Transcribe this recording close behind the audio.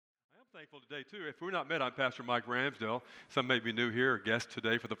Thankful today, too. If we're not met, I'm Pastor Mike Ramsdale. Some may be new here, or guest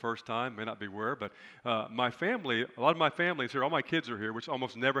today for the first time, may not be aware, but my family, a lot of my family is here. All my kids are here, which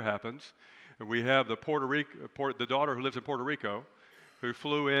almost never happens. And we have the the daughter who lives in Puerto Rico, who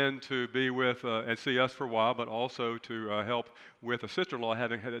flew in to be with and see us for a while, but also to help with a sister-in-law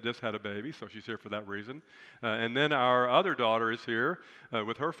just had a baby, so she's here for that reason. And then our other daughter is here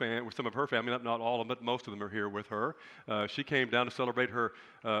with some of her family, not all of them, but most of them are here with her. She came down to celebrate her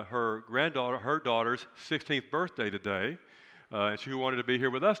daughter's 16th birthday today, and she wanted to be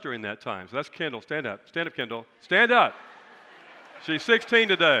here with us during that time. So that's Kendall. Stand up, Kendall. Stand up. She's 16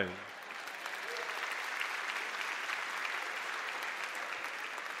 today.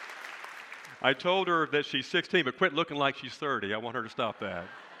 I told her that she's 16, but quit looking like she's 30. I want her to stop that.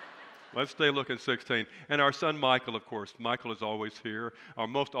 Let's stay looking 16. And our son Michael, of course. Michael is always here, or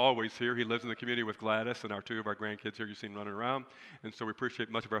most always here. He lives in the community with Gladys and two of our grandkids here you see him running around. And so we appreciate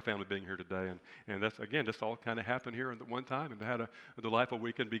much of our family being here today. And that's, again, just all kind of happened here at one time and had a delightful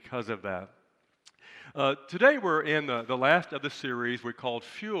weekend because of that. Today we're in the last of the series we called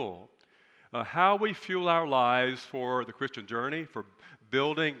Fuel. How we fuel our lives for the Christian journey, for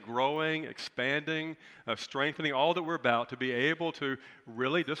building, growing, expanding, strengthening, all that we're about to be able to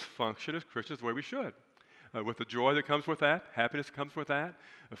really just function as Christians the way we should. With the joy that comes with that, happiness that comes with that,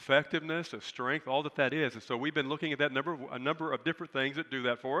 effectiveness, strength, all that is. And so we've been looking at a number of different things that do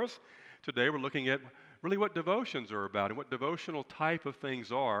that for us. Today we're looking at really what devotions are about and what devotional type of things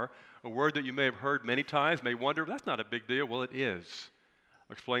are. A word that you may have heard many times, may wonder, that's not a big deal. Well, it is.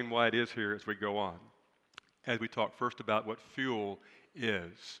 I'll explain why it is here as we go on. As we talk first about what fuel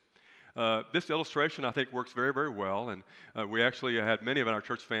is. This illustration, I think, works very, very well, and we actually had many of our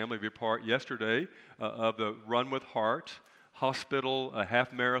church family be part yesterday of the Run with Heart Hospital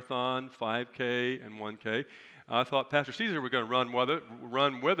half marathon, 5K and 1K. I thought Pastor Caesar was going to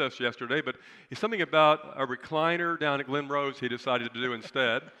run with us yesterday, but he's something about a recliner down at Glen Rose he decided to do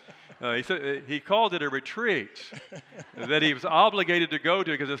instead. He said he called it a retreat that he was obligated to go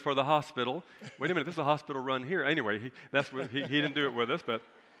to because it's for the hospital. Wait a minute, this is a hospital run here. Anyway, he didn't do it with us, but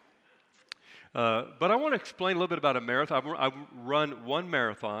I want to explain a little bit about a marathon. I've run one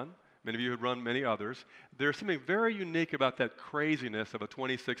marathon. Many of you have run many others. There's something very unique about that craziness of a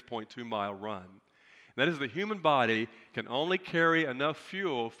 26.2 mile run. That is, the human body can only carry enough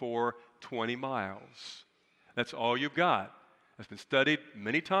fuel for 20 miles. That's all you've got. That's been studied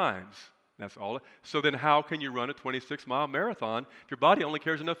many times. That's all. So then how can you run a 26-mile marathon if your body only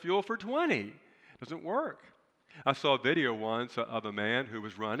carries enough fuel for 20? It doesn't work. I saw a video once of a man who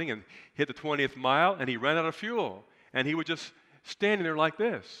was running and hit the 20th mile, and he ran out of fuel. And he was just standing there like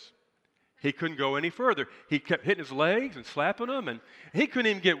this. He couldn't go any further. He kept hitting his legs and slapping them, and he couldn't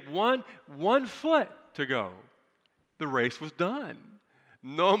even get one foot to go. The race was done.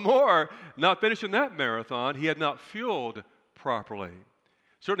 No more. Not finishing that marathon. He had not fueled properly.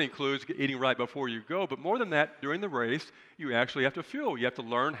 Certainly includes eating right before you go, but more than that, during the race, you actually have to fuel. You have to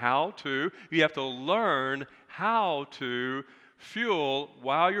learn how to fuel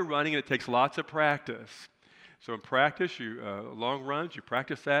while you're running, and it takes lots of practice. So in practice, long runs, you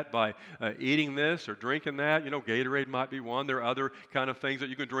practice that by eating this or drinking that. Gatorade might be one. There are other kind of things that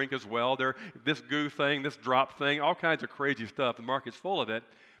you can drink as well. This goo thing, this drop thing, all kinds of crazy stuff. The market's full of it,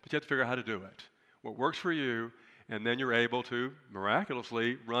 but you have to figure out how to do it. What works for you, and then you're able to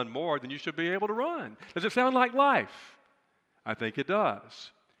miraculously run more than you should be able to run. Does it sound like life? I think it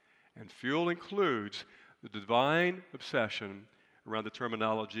does. And fuel includes the divine obsession around the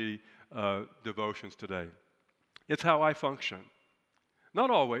terminology devotions today. It's how I function. Not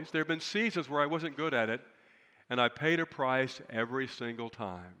always. There have been seasons where I wasn't good at it, and I paid a price every single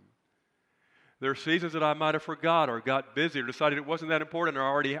time. There are seasons that I might have forgot or got busy or decided it wasn't that important or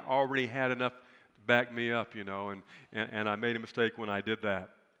already had enough to back me up, and I made a mistake when I did that.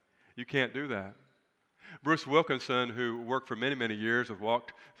 You can't do that. Bruce Wilkinson, who worked for many, many years with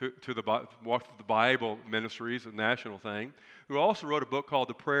Walked Through the Bible Ministries, a national thing, who also wrote a book called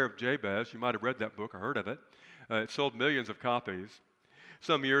The Prayer of Jabez. You might have read that book or heard of it. It sold millions of copies.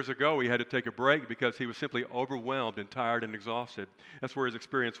 Some years ago, he had to take a break because he was simply overwhelmed and tired and exhausted. That's where his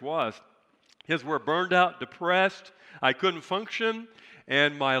experience was. His were burned out, depressed, I couldn't function,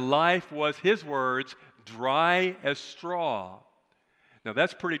 and my life was, his words, dry as straw. Now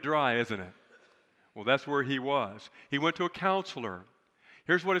that's pretty dry, isn't it? Well, that's where he was. He went to a counselor.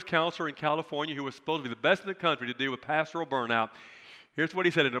 Here's what his counselor in California, who was supposed to be the best in the country to deal with pastoral burnout, here's what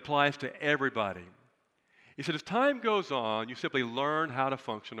he said. It applies to everybody. He said, as time goes on, you simply learn how to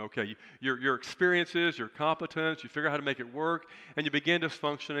function okay. Your experiences, your competence, you figure out how to make it work, and you begin just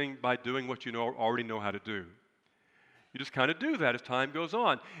functioning by doing what you already know how to do. You just kind of do that as time goes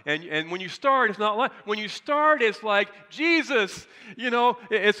on. And when you start, it's not like, when you start, it's like, Jesus,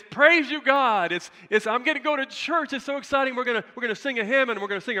 it's praise you, God. It's I'm going to go to church. It's so exciting. We're going to sing a hymn, and we're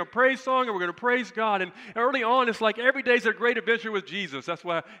going to sing a praise song, and we're going to praise God. And early on, it's like every day's a great adventure with Jesus. That's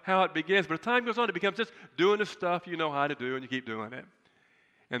how it begins. But as time goes on, it becomes just doing the stuff you know how to do, and you keep doing it.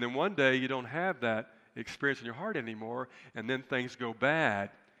 And then one day, you don't have that experience in your heart anymore, and then things go bad.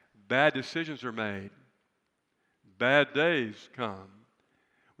 Bad decisions are made. Bad days come.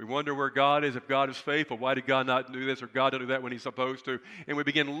 We wonder where God is, if God is faithful. Why did God not do this or God not do that when He's supposed to? And we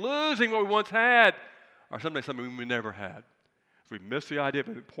begin losing what we once had, or sometimes something we never had. So we miss the idea of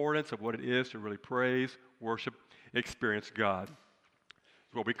the importance of what it is to really praise, worship, experience God.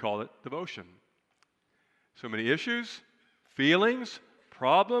 It's what we call it devotion. So many issues, feelings,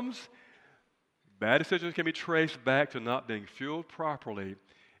 problems, bad decisions can be traced back to not being fueled properly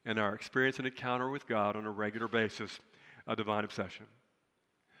in our experience and encounter with God on a regular basis, a divine obsession.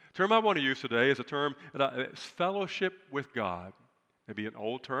 The term I want to use today is a term it's fellowship with God. Maybe an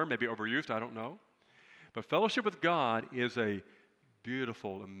old term, maybe overused, I don't know. But fellowship with God is a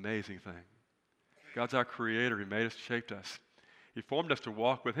beautiful, amazing thing. God's our creator. He made us, shaped us. He formed us to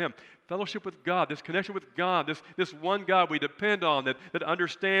walk with Him. Fellowship with God, this connection with God, this one God we depend on that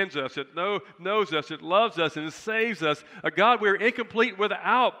understands us, that knows us, that loves us and saves us, a God we're incomplete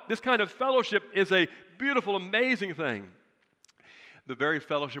without. This kind of fellowship is a beautiful, amazing thing. The very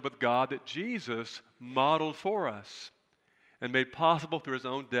fellowship with God that Jesus modeled for us and made possible through His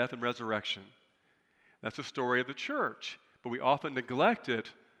own death and resurrection. That's the story of the church, but we often neglect it,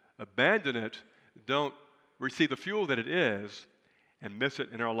 abandon it, don't receive the fuel that it is, and miss it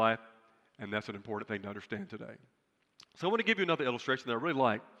in our life, and that's an important thing to understand today. So I want to give you another illustration that I really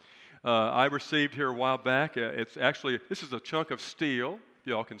like. I received here a while back. This is a chunk of steel.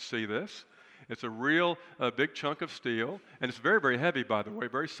 Y'all can see this. It's a real big chunk of steel, and it's very, very heavy, by the way,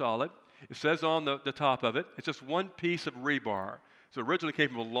 very solid. It says on the top of it, it's just one piece of rebar. So it originally came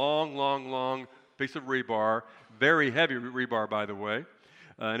from a long, long, long piece of rebar, very heavy rebar, by the way,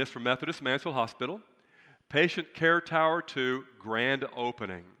 and it's from Methodist Mansfield Hospital. Patient Care Tower 2, grand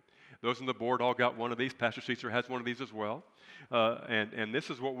opening. Those on the board all got one of these. Pastor Caesar has one of these as well. And this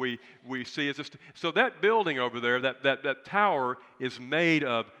is what we see as this. So that building over there, that tower is made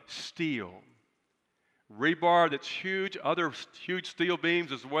of steel. Rebar that's huge, other huge steel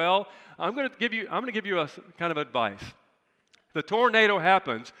beams as well. I'm going to give you a kind of advice. If the tornado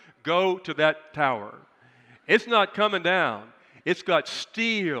happens, go to that tower. It's not coming down. It's got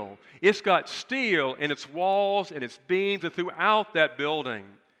steel. It's got steel in its walls and its beams and throughout that building.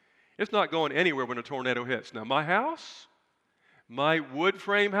 It's not going anywhere when a tornado hits. Now, my house, my wood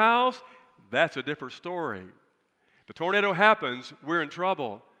frame house, that's a different story. The tornado happens, we're in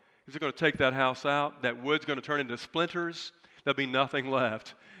trouble. Is it going to take that house out? That wood's going to turn into splinters. There'll be nothing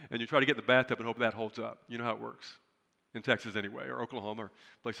left. And you try to get in the bathtub and hope that holds up. You know how it works. In Texas anyway, or Oklahoma, or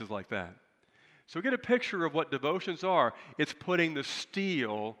places like that. So get a picture of what devotions are. It's putting the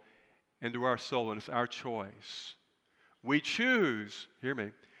steel into our soul, and it's our choice. We choose, hear me,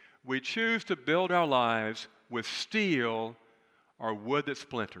 we choose to build our lives with steel or wood that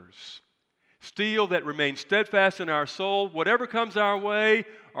splinters. Steel that remains steadfast in our soul, whatever comes our way,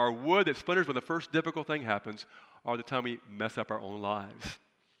 or wood that splinters when the first difficult thing happens, or the time we mess up our own lives.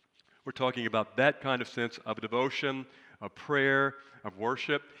 We're talking about that kind of sense of devotion, of prayer, of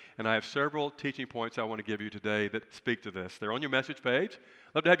worship, and I have several teaching points I want to give you today that speak to this. They're on your message page.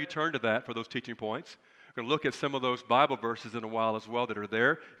 I'd love to have you turn to that for those teaching points. We're going to look at some of those Bible verses in a while as well that are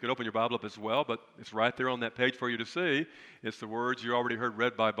there. You can open your Bible up as well, but it's right there on that page for you to see. It's the words you already heard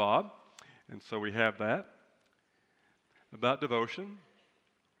read by Bob, and so we have that. About devotion.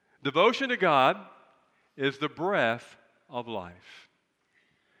 Devotion to God is the breath of life.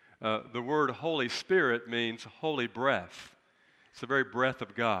 The word Holy Spirit means holy breath. It's the very breath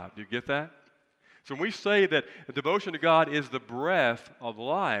of God. Do you get that? So when we say that devotion to God is the breath of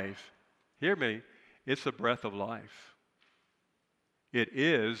life, hear me, it's the breath of life. It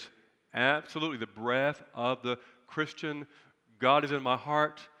is absolutely the breath of the Christian. God is in my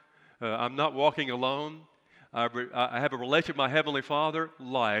heart. I'm not walking alone. I have a relationship with my Heavenly Father.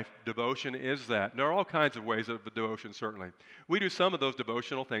 Life, devotion is that. And there are all kinds of ways of devotion, certainly. We do some of those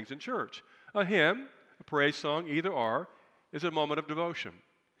devotional things in church. A hymn, a praise song, either or, is a moment of devotion.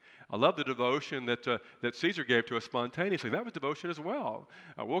 I love the devotion that Caesar gave to us spontaneously. That was devotion as well.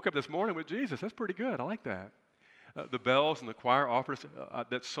 I woke up this morning with Jesus. That's pretty good. I like that. The bells and the choir offered us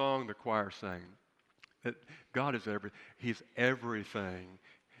that song the choir sang. That God is everything. He's everything.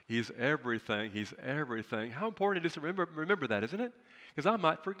 He's everything. He's everything. How important it is to remember that, isn't it? Because I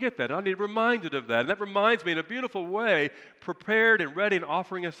might forget that. I need reminded of that. And that reminds me in a beautiful way, prepared and ready and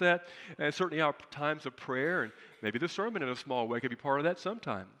offering us that. And certainly our times of prayer and maybe the sermon in a small way could be part of that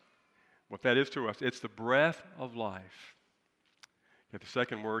sometime. What that is to us, it's the breath of life. And the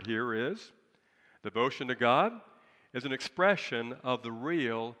second word here is devotion to God is an expression of the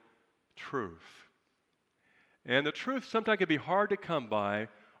real truth. And the truth sometimes can be hard to come by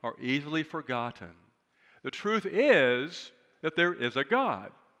or easily forgotten. The truth is that there is a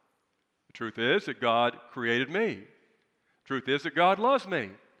God. The truth is that God created me. The truth is that God loves me.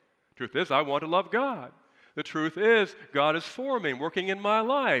 The truth is I want to love God. The truth is God is for me, working in my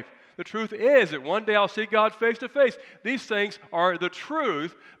life. The truth is that one day I'll see God face to face. These things are the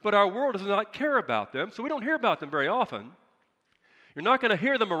truth, but our world does not care about them, so we don't hear about them very often. You're not going to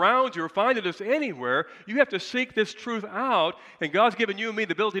hear them around you or find it just anywhere. You have to seek this truth out, and God's given you and me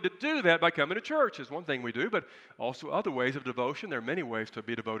the ability to do that by coming to church is one thing we do, but also other ways of devotion. There are many ways to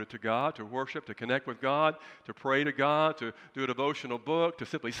be devoted to God, to worship, to connect with God, to pray to God, to do a devotional book, to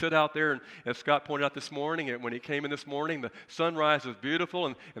simply sit out there. And as Scott pointed out this morning, when he came in this morning, the sunrise was beautiful,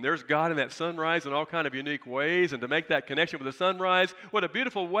 and there's God in that sunrise in all kind of unique ways, and to make that connection with the sunrise, what a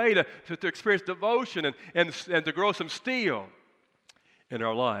beautiful way to experience devotion and to grow some steel in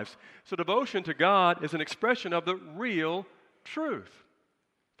our lives. So devotion to God is an expression of the real truth.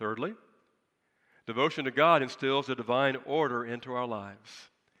 Thirdly, devotion to God instills a divine order into our lives.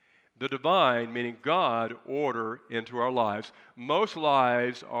 The divine, meaning God, order into our lives. Most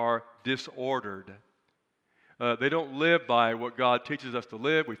lives are disordered. They don't live by what God teaches us to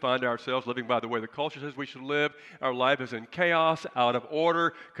live. We find ourselves living by the way the culture says we should live. Our life is in chaos, out of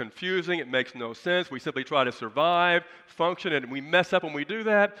order, confusing. It makes no sense. We simply try to survive, function, and we mess up when we do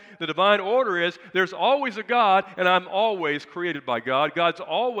that. The divine order is there's always a God, and I'm always created by God. God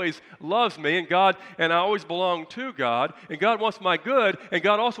always loves me, and I always belong to God, and God wants my good, and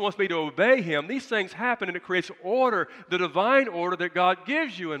God also wants me to obey Him. These things happen, and it creates order, the divine order that God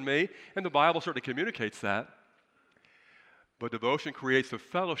gives you and me, and the Bible certainly communicates that. But devotion creates a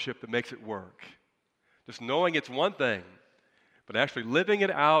fellowship that makes it work. Just knowing it's one thing, but actually living it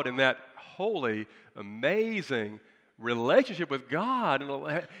out in that holy, amazing relationship with God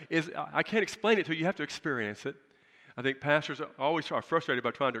I can't explain it to you. You have to experience it. I think pastors always are frustrated by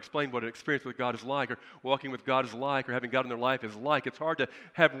trying to explain what an experience with God is like, or walking with God is like, or having God in their life is like. It's hard to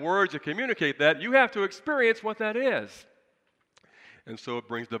have words that communicate that. You have to experience what that is. And so it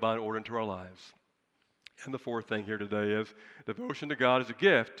brings divine order into our lives. And the fourth thing here today is devotion to God is a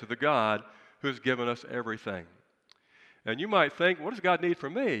gift to the God who's given us everything. And you might think, what does God need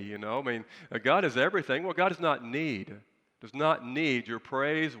from me? God is everything. Well, God does not need your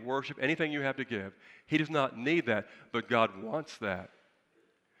praise, worship, anything you have to give. He does not need that, but God wants that.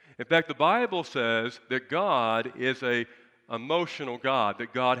 In fact, the Bible says that God is an emotional God,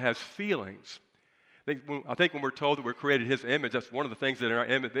 that God has feelings. I think when we're told that we're created in His image, that's one of the things that in our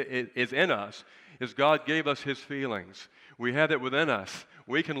image is in us, is God gave us His feelings. We have that within us.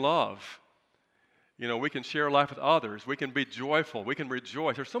 We can love. We can share life with others. We can be joyful. We can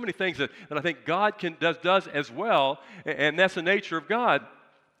rejoice. There's so many things that I think God does as well, and that's the nature of God.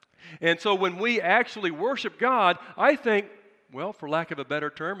 And so when we actually worship God, I think, well, for lack of a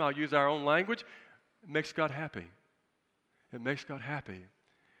better term, I'll use our own language, it makes God happy. It makes God happy.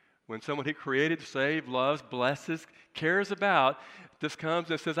 When someone He created, saved, loves, blesses, cares about, just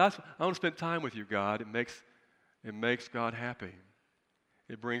comes and says, I want to spend time with you, God. It makes God happy.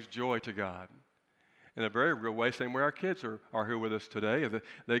 It brings joy to God. In a very real way, same way our kids are here with us today.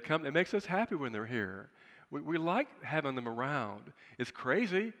 They come, it makes us happy when they're here. We like having them around. It's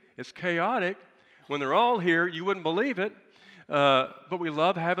crazy. It's chaotic. When they're all here, you wouldn't believe it. But we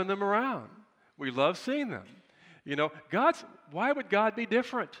love having them around. We love seeing them. Why would God be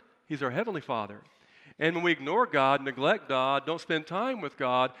different? He's our Heavenly Father. And when we ignore God, neglect God, don't spend time with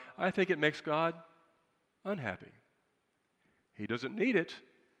God, I think it makes God unhappy. He doesn't need it,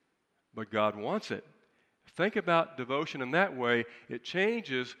 but God wants it. Think about devotion in that way. It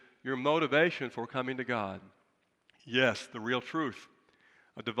changes your motivation for coming to God. Yes, the real truth,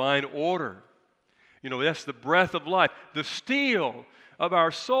 a divine order. That's the breath of life, the steel of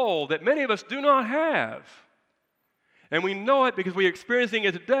our soul that many of us do not have. And we know it because we're experiencing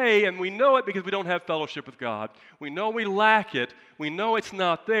it today, and we know it because we don't have fellowship with God. We know we lack it. We know it's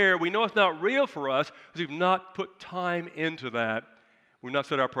not there. We know it's not real for us because we've not put time into that. We've not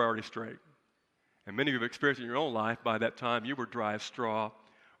set our priorities straight. And many of you have experienced in your own life by that time you were dry as straw,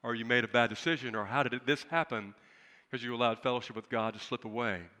 or you made a bad decision, or how did this happen? Because you allowed fellowship with God to slip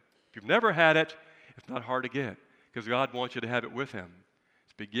away. If you've never had it, it's not hard to get because God wants you to have it with Him.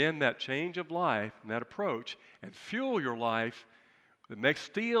 Begin that change of life and that approach and fuel your life that makes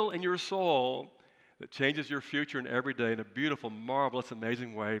steel in your soul, that changes your future and every day in a beautiful, marvelous,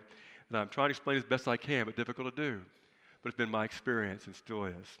 amazing way that I'm trying to explain as best I can, but difficult to do. But it's been my experience and still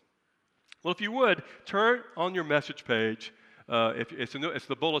is. Well, if you would, turn on your message page. It's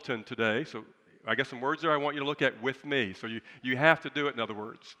the bulletin today, so I got some words there I want you to look at with me. So you have to do it, in other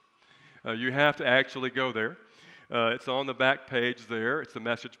words. You have to actually go there. It's on the back page there. It's the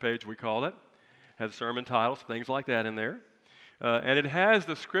message page, we call it. Has sermon titles, things like that in there. And it has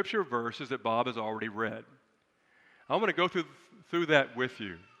the scripture verses that Bob has already read. I'm going to go through that with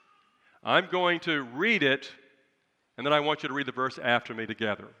you. I'm going to read it, and then I want you to read the verse after me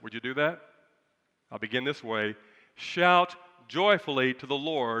together. Would you do that? I'll begin this way. Shout joyfully to the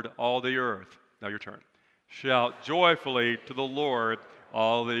Lord, all the earth. Now your turn. Shout joyfully to the Lord,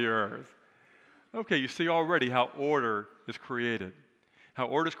 all the earth. Okay, you see already how order is created. How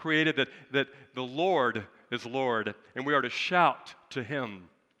order is created that the Lord is Lord, and we are to shout to Him.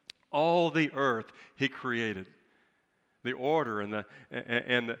 All the earth He created. The order and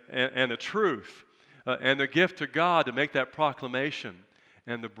the truth and the gift to God to make that proclamation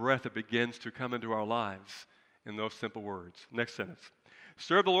and the breath that begins to come into our lives in those simple words. Next sentence.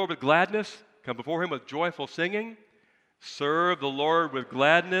 Serve the Lord with gladness. Come before Him with joyful singing. Serve the Lord with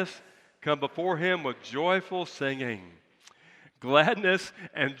gladness. Come before Him with joyful singing. Gladness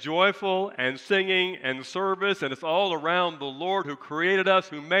and joyful and singing and service, and it's all around the Lord who created us,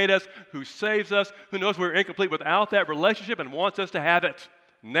 who made us, who saves us, who knows we're incomplete without that relationship and wants us to have it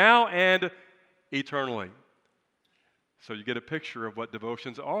now and eternally. So you get a picture of what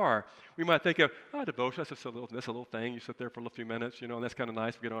devotions are. We might think of, devotion, that's just a little thing. You sit there for a few minutes, and that's kind of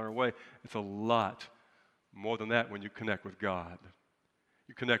nice. We get on our way. It's a lot more than that when you connect with God.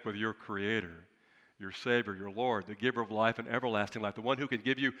 You connect with your Creator, your Savior, your Lord, the giver of life and everlasting life, the one who can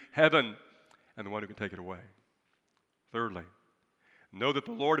give you heaven and the one who can take it away. Thirdly, know that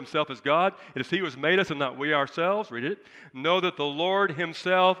the Lord Himself is God. It is He who has made us and not we ourselves. Read it. Know that the Lord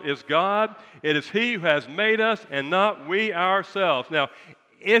Himself is God. It is He who has made us and not we ourselves. Now,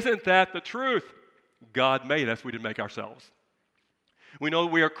 isn't that the truth? God made us. We didn't make ourselves. We know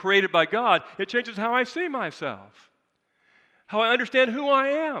that we are created by God. It changes how I see myself, how I understand who I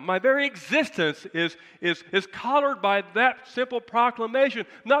am. My very existence is colored by that simple proclamation,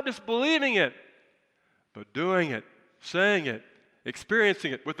 not just believing it, but doing it, saying it,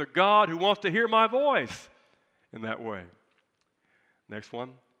 experiencing it with the God who wants to hear my voice in that way. Next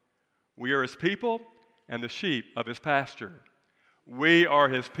one. We are His people and the sheep of His pasture. We are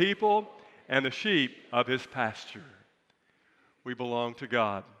His people and the sheep of His pasture. We belong to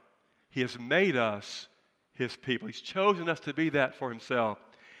God. He has made us His people. He's chosen us to be that for Himself.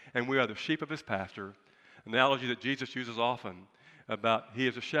 And we are the sheep of His pasture. An analogy that Jesus uses often about He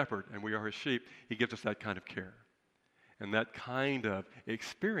is a shepherd and we are His sheep. He gives us that kind of care and that kind of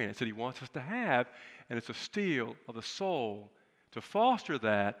experience that He wants us to have. And it's a steel of the soul to foster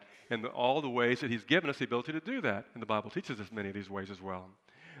that in all the ways that He's given us the ability to do that. And the Bible teaches us many of these ways as well.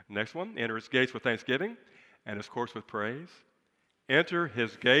 Next one, enter His gates with thanksgiving and His courts with praise. Enter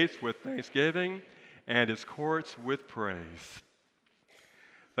His gates with thanksgiving and His courts with praise.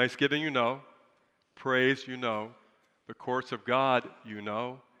 Thanksgiving, praise, the courts of God,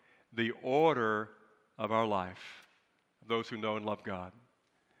 the order of our life, those who know and love God.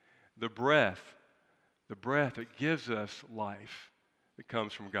 The breath that gives us life that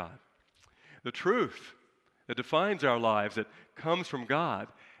comes from God. The truth that defines our lives that comes from God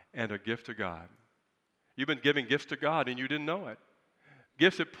and a gift to God. You've been giving gifts to God and you didn't know it.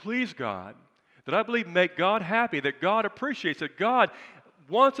 Gifts that please God, that I believe make God happy, that God appreciates, that God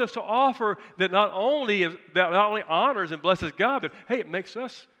wants us to offer, that not only honors and blesses God, but hey, it makes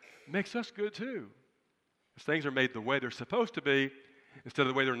us good too. As things are made the way they're supposed to be instead of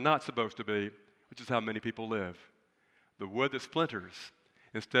the way they're not supposed to be, which is how many people live. The wood that splinters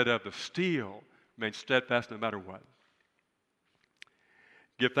instead of the steel remains steadfast no matter what.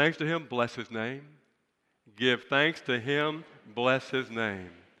 Give thanks to Him, bless His name. Give thanks to Him, bless His name.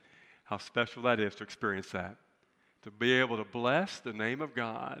 How special that is to experience that. To be able to bless the name of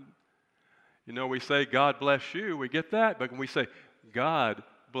God. We say, God bless you, we get that. But when we say, God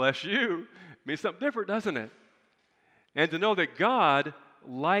bless you, it means something different, doesn't it? And to know that God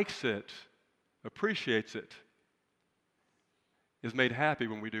likes it, appreciates it, is made happy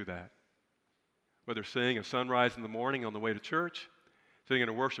when we do that. Whether seeing a sunrise in the morning on the way to church, sitting in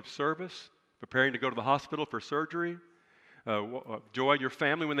a worship service, preparing to go to the hospital for surgery, joy your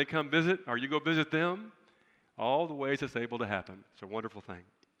family when they come visit, or you go visit them. All the ways it's able to happen. It's a wonderful thing.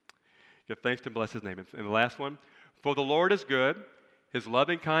 Give thanks to and bless His name. And the last one, for the Lord is good, His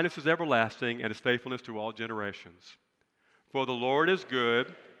loving kindness is everlasting, and His faithfulness to all generations. For the Lord is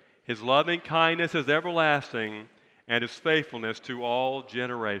good, his loving kindness is everlasting, and his faithfulness to all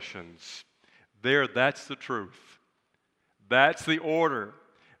generations. That's the truth. That's the order.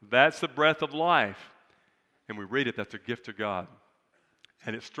 That's the breath of life. And we read it, that's a gift to God.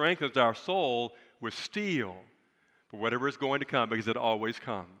 And it strengthens our soul with steel for whatever is going to come, because it always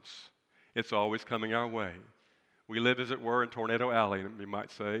comes. It's always coming our way. We live, as it were, in Tornado Alley, we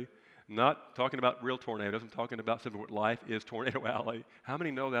might say. Not talking about real tornadoes. I'm talking about simply what life is, Tornado Alley. How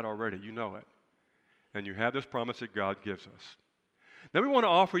many know that already? You know it. And you have this promise that God gives us. Now we want to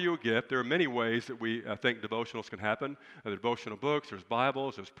offer you a gift. There are many ways that we think devotionals can happen. There are devotional books, there's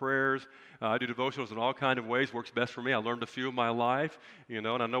Bibles, there's prayers. I do devotionals in all kinds of ways. Works best for me. I learned a few in my life, and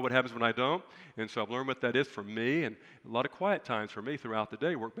I know what happens when I don't. And so I've learned what that is for me, and a lot of quiet times for me throughout the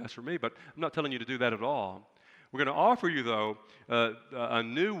day work best for me, but I'm not telling you to do that at all. We're going to offer you, though, a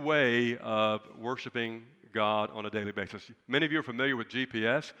new way of worshiping God on a daily basis. Many of you are familiar with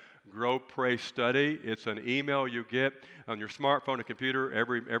GPS, Grow, Pray, Study. It's an email you get on your smartphone and computer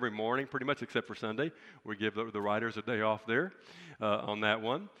every morning, pretty much except for Sunday. We give the writers a day off there on that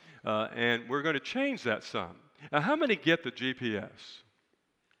one. And we're going to change that some. Now, how many get the GPS?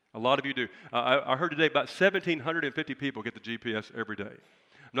 A lot of you do. I heard today about 1,750 people get the GPS every day.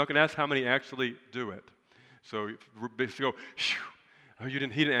 I'm not going to ask how many actually do it. So if you go, he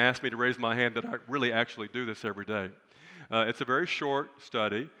didn't ask me to raise my hand that I really actually do this every day. It's a very short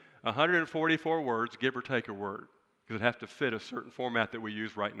study, 144 words, give or take a word, because it has to fit a certain format that we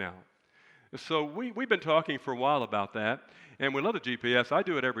use right now. So we've been talking for a while about that, and we love the GPS. I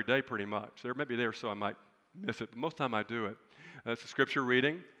do it every day pretty much. There may be there, so I might miss it. But most of the time I do it. It's a scripture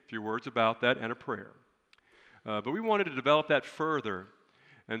reading, a few words about that, and a prayer. But we wanted to develop that further.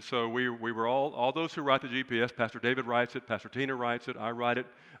 And so we were all those who write the GPS, Pastor David writes it, Pastor Tina writes it, I write it,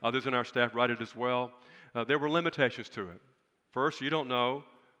 others in our staff write it as well. There were limitations to it. First, you don't know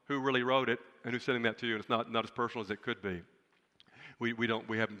who really wrote it and who's sending that to you, and it's not as personal as it could be. We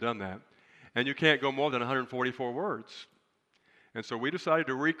haven't done that. And you can't go more than 144 words. And so we decided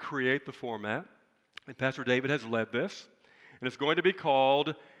to recreate the format, and Pastor David has led this, and it's going to be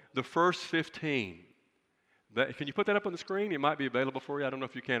called The First 15. Can you put that up on the screen? It might be available for you. I don't know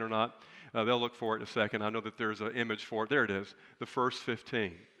if you can or not. They'll look for it in a second. I know that there's an image for it. There it is, the first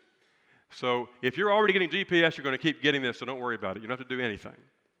 15. So if you're already getting GPS, you're going to keep getting this, so don't worry about it. You don't have to do anything.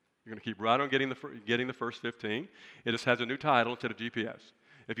 You're going to keep right on getting the first 15. It just has a new title instead of GPS.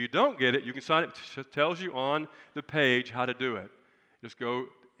 If you don't get it, you can sign up. It tells you on the page how to do it. Just go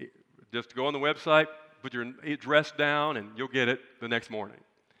on the website, put your address down, and you'll get it the next morning.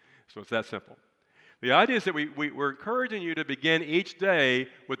 So it's that simple. The idea is that we're encouraging you to begin each day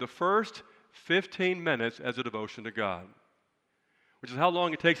with the first 15 minutes as a devotion to God, which is how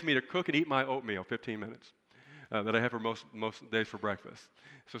long it takes me to cook and eat my oatmeal, 15 minutes, that I have for most days for breakfast.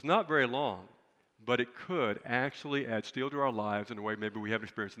 So it's not very long, but it could actually add steel to our lives in a way maybe we haven't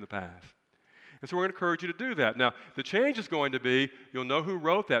experienced in the past. And so we're going to encourage you to do that. Now, the change is going to be, you'll know who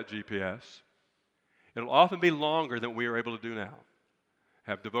wrote that GPS. It'll often be longer than we are able to do now.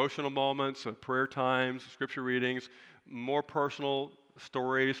 Have devotional moments, prayer times, scripture readings, more personal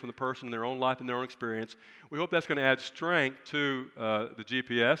stories from the person in their own life and their own experience. We hope that's going to add strength to the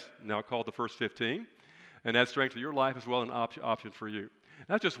GPS, now called the First 15, and add strength to your life as well, an option for you.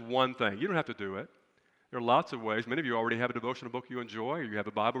 That's just one thing. You don't have to do it. There are lots of ways. Many of you already have a devotional book you enjoy, or you have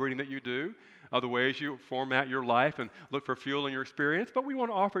a Bible reading that you do. Other ways you format your life and look for fuel in your experience, but we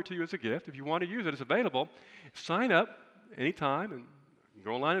want to offer it to you as a gift. If you want to use it, it's available. Sign up anytime and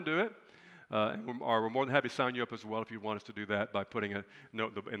go online and do it. We're more than happy to sign you up as well if you want us to do that by putting a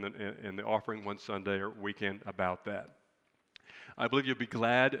note in the offering one Sunday or weekend about that. I believe you'll be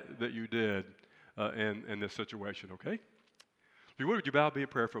glad that you did in this situation, okay? If you would you bow and be in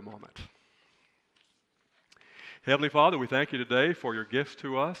prayer for a moment? Heavenly Father, we thank you today for your gifts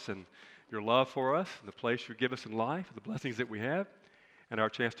to us and your love for us and the place you give us in life, the blessings that we have, and our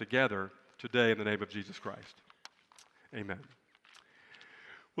chance together today in the name of Jesus Christ. Amen.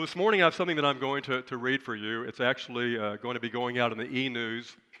 Well, this morning I have something that I'm going to read for you. It's actually going to be going out in the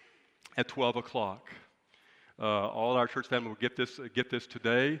e-news at 12 o'clock. All our church family will get this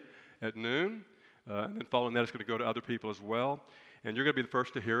today at noon, and then following that it's going to go to other people as well. And you're going to be the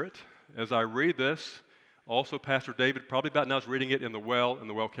first to hear it. As I read this, also Pastor David, probably about now, is reading it in the Well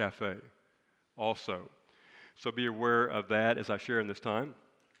Cafe also. So be aware of that as I share in this time.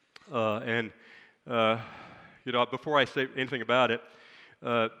 Before I say anything about it,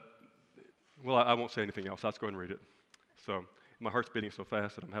 I won't say anything else. Let's go ahead and read it. So my heart's beating so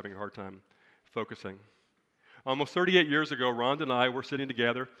fast that I'm having a hard time focusing. Almost 38 years ago, Rhonda and I were sitting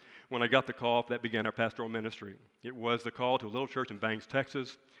together when I got the call that began our pastoral ministry. It was the call to a little church in Bangs,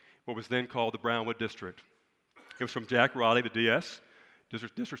 Texas, what was then called the Brownwood District. It was from Jack Riley, the DS,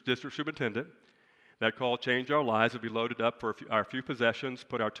 district superintendent. That call changed our lives as we loaded up for our few possessions,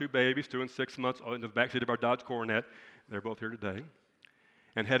 put our two babies, 2 and 6 months, in the backseat of our Dodge Coronet. They're both here today.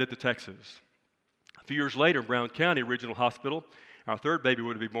 And headed to Texas. A few years later, in Brown County Regional Hospital, our third baby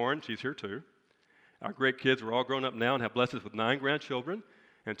would be born. She's here too. Our great kids are all grown up now and have blessed us with 9 grandchildren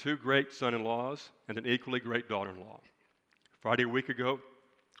and 2 great son-in-laws and an equally great daughter-in-law. Friday a week ago,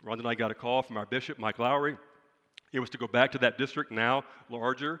 Rhonda and I got a call from our bishop, Mike Lowry. It was to go back to that district, now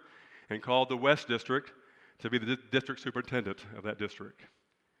larger, and called the West District to be the district superintendent of that district,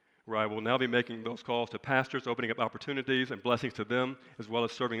 where I will now be making those calls to pastors, opening up opportunities and blessings to them, as well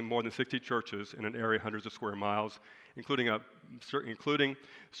as serving in more than 60 churches in an area hundreds of square miles, including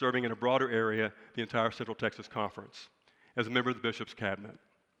serving in a broader area, the entire Central Texas Conference, as a member of the bishop's cabinet.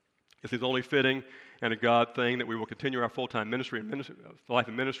 It is only fitting and a God thing that we will continue our full-time life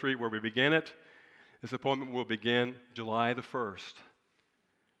in ministry where we began it. This appointment will begin July the 1st.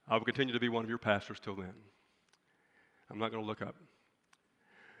 I will continue to be one of your pastors till then. I'm not going to look up.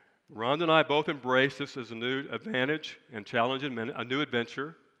 Rhonda and I both embrace this as a new advantage and challenge, a new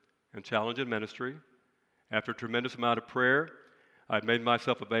adventure and challenge in ministry. After a tremendous amount of prayer, I'd made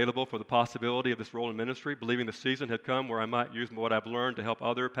myself available for the possibility of this role in ministry, believing the season had come where I might use what I've learned to help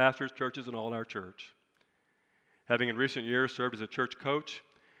other pastors, churches, and all our church. Having in recent years served as a church coach,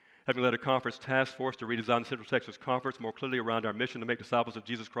 having led a conference task force to redesign the Central Texas Conference more clearly around our mission to make disciples of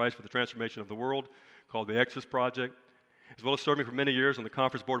Jesus Christ for the transformation of the world, called the Exodus Project, as well as serving for many years on the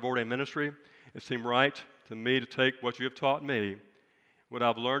conference board of ordained ministry, it seemed right to me to take what you have taught me, what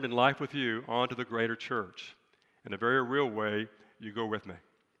I've learned in life with you, onto the greater church. In a very real way, you go with me.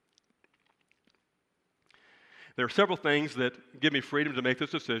 There are several things that give me freedom to make this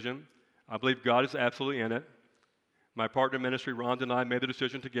decision. I believe God is absolutely in it. My partner in ministry, Rhonda, and I made the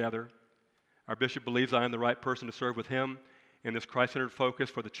decision together. Our bishop believes I am the right person to serve with him in this Christ-centered focus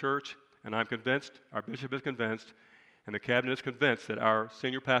for the church, and I'm convinced, our bishop is convinced, and the cabinet is convinced that our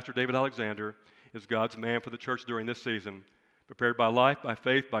senior pastor, David Alexander, is God's man for the church during this season, prepared by life, by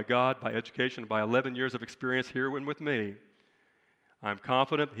faith, by God, by education, by 11 years of experience here and with me. I'm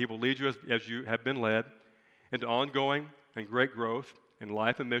confident he will lead you as you have been led into ongoing and great growth in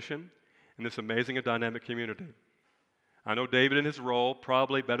life and mission in this amazing and dynamic community. I know David in his role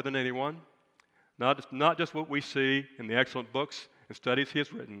probably better than anyone, not just what we see in the excellent books and studies he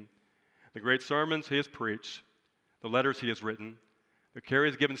has written, the great sermons he has preached, the letters he has written, the care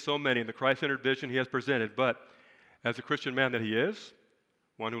he has given so many, and the Christ-centered vision he has presented, but as a Christian man that he is,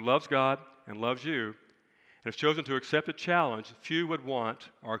 one who loves God and loves you, and has chosen to accept a challenge few would want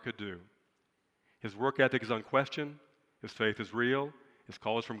or could do. His work ethic is unquestioned, his faith is real, his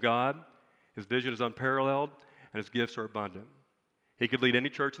call is from God, his vision is unparalleled, and his gifts are abundant. He could lead any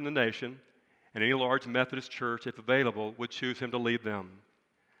church in the nation, and any large Methodist church, if available, would choose him to lead them.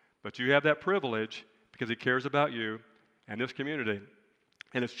 But you have that privilege because he cares about you and this community,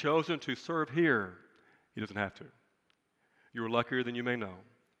 and has chosen to serve here. He doesn't have to. You are luckier than you may know.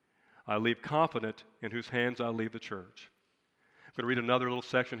 I leave confident in whose hands I leave the church. I'm going to read another little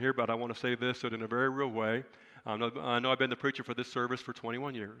section here, but I want to say this in a very real way. I know I've been the preacher for this service for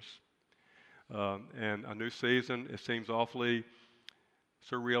 21 years. And a new season, it seems awfully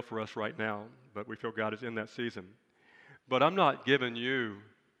surreal for us right now, but we feel God is in that season. But I'm not giving you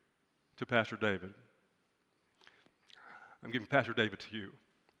to Pastor David. I'm giving Pastor David to you.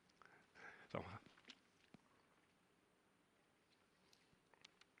 So,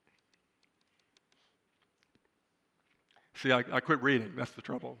 see, I quit reading. That's the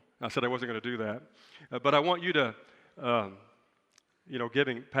trouble. I said I wasn't going to do that. But I want you to,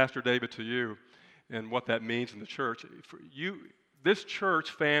 giving Pastor David to you and what that means in the church. For you, this church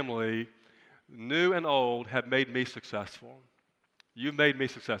family, new and old, have made me successful. You've made me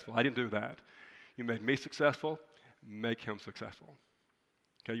successful. I didn't do that. You made me successful. Make him successful.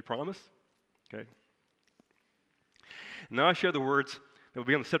 Okay, you promise? Okay. Now I share the words that will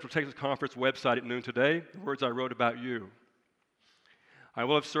be on the Central Texas Conference website at noon today, the words I wrote about you. I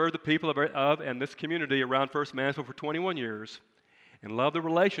will have served the people of and this community around First Mansfield for 21 years and love the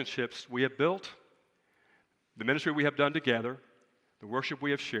relationships we have built, the ministry we have done together, the worship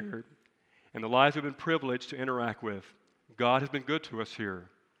we have shared, and the lives we've been privileged to interact with. God has been good to us here,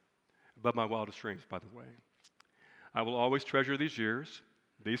 above my wildest dreams, by the way. I will always treasure these years,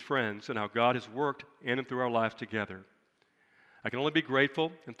 these friends, and how God has worked in and through our lives together. I can only be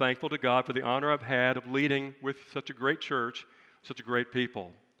grateful and thankful to God for the honor I've had of leading with such a great church, such a great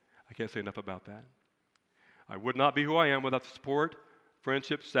people. I can't say enough about that. I would not be who I am without the support,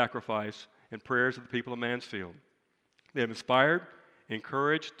 friendship, sacrifice, and prayers of the people of Mansfield. They have inspired,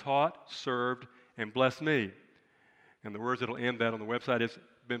 encouraged, taught, served, and blessed me. And the words that will end that on the website is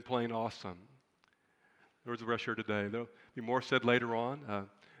been plain awesome. The words of us here today. There'll be more said later on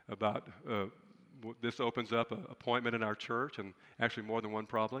about this opens up an appointment in our church, and actually more than one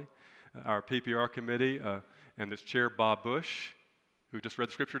probably. Our PPR committee and its chair, Bob Bush, who just read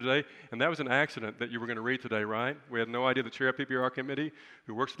the scripture today. And that was an accident that you were going to read today, right? We had no idea the chair of PPR committee,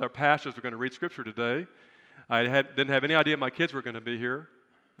 who works with our pastors, were going to read scripture today. I didn't have any idea my kids were going to be here.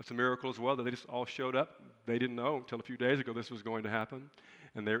 That's a miracle as well, that they just all showed up. They didn't know until a few days ago this was going to happen.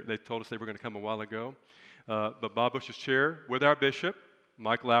 And they told us they were going to come a while ago. But Bob Bush's chair, with our bishop,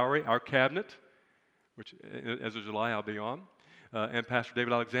 Mike Lowry, our cabinet, which as of July I'll be on, and Pastor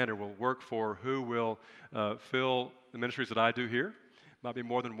David Alexander will work for who will fill the ministries that I do here. Might be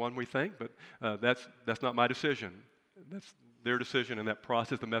more than one, we think, but that's not my decision. That's their decision, and that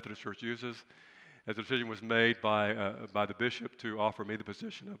process the Methodist Church uses. As the decision was made by the bishop to offer me the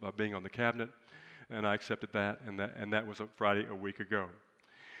position of being on the cabinet, and I accepted that, and that was a Friday a week ago.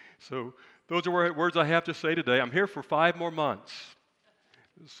 So those are words I have to say today. I'm here for 5 more months,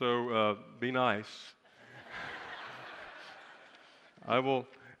 so be nice. I will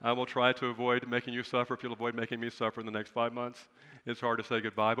try to avoid making you suffer if you'll avoid making me suffer in the next 5 months. It's hard to say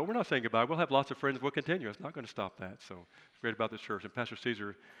goodbye, but we're not saying goodbye. We'll have lots of friends. We'll continue. It's not going to stop that. So it's great about this church. And Pastor Caesar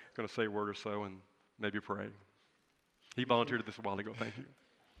is going to say a word or so and maybe pray. He volunteered this a while ago. Thank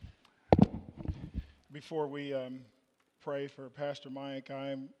you. Before we pray for Pastor Mike,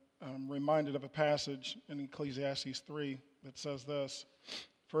 I'm reminded of a passage in Ecclesiastes 3 that says this: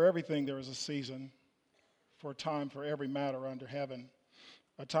 "For everything there is a season, for a time for every matter under heaven,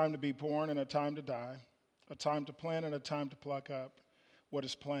 a time to be born and a time to die, a time to plant and a time to pluck up what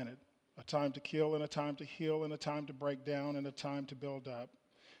is planted, a time to kill and a time to heal and a time to break down and a time to build up,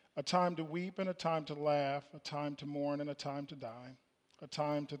 a time to weep and a time to laugh, a time to mourn and a time to die, a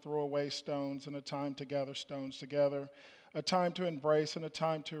time to throw away stones and a time to gather stones together, a time to embrace and a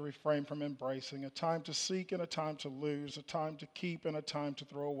time to refrain from embracing, a time to seek and a time to lose, a time to keep and a time to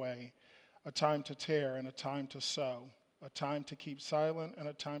throw away, a time to tear and a time to sow, a time to keep silent and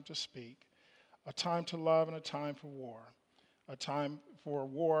a time to speak, a time to love and a time for war, a time for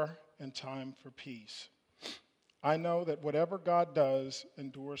war and time for peace. I know that whatever God does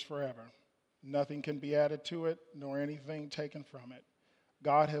endures forever. Nothing can be added to it, nor anything taken from it.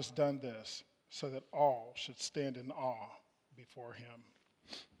 God has done this so that all should stand in awe before him."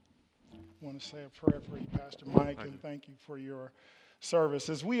 I want to say a prayer for you, Pastor Mike, and thank you for your service.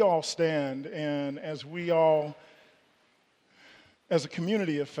 As we all stand and as we all, as a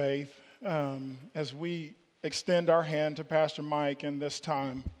community of faith, as we extend our hand to Pastor Mike in this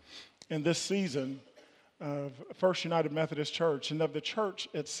time, in this season of First United Methodist Church and of the church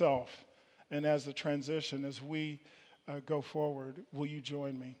itself, and as the transition, as we go forward, will you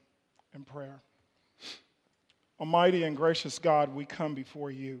join me in prayer? Almighty and gracious God, we come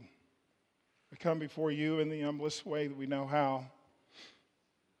before you. We come before you in the humblest way that we know how,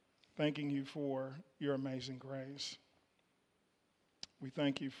 thanking you for your amazing grace. We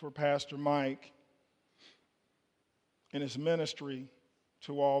thank you for Pastor Mike and his ministry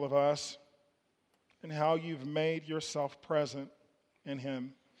to all of us, and how you've made yourself present in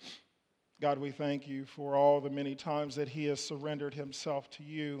him. God, we thank you for all the many times that he has surrendered himself to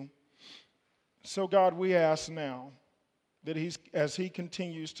you. So God, we ask now that as he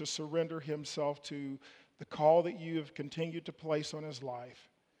continues to surrender himself to the call that you have continued to place on his life,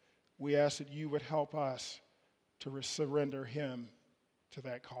 we ask that you would help us to surrender him to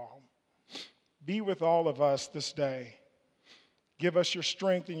that call. Be with all of us this day. Give us your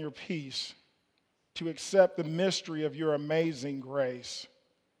strength and your peace to accept the mystery of your amazing grace,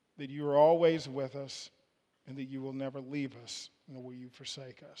 that you are always with us and that you will never leave us, nor will you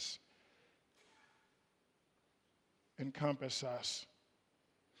forsake us. Encompass us,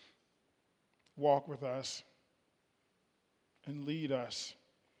 walk with us, and lead us,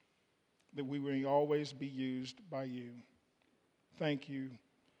 that we may always be used by you. Thank you.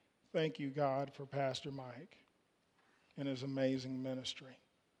 Thank you, God, for Pastor Mike and his amazing ministry.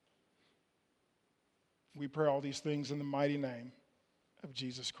 We pray all these things in the mighty name of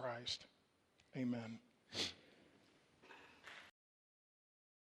Jesus Christ. Amen.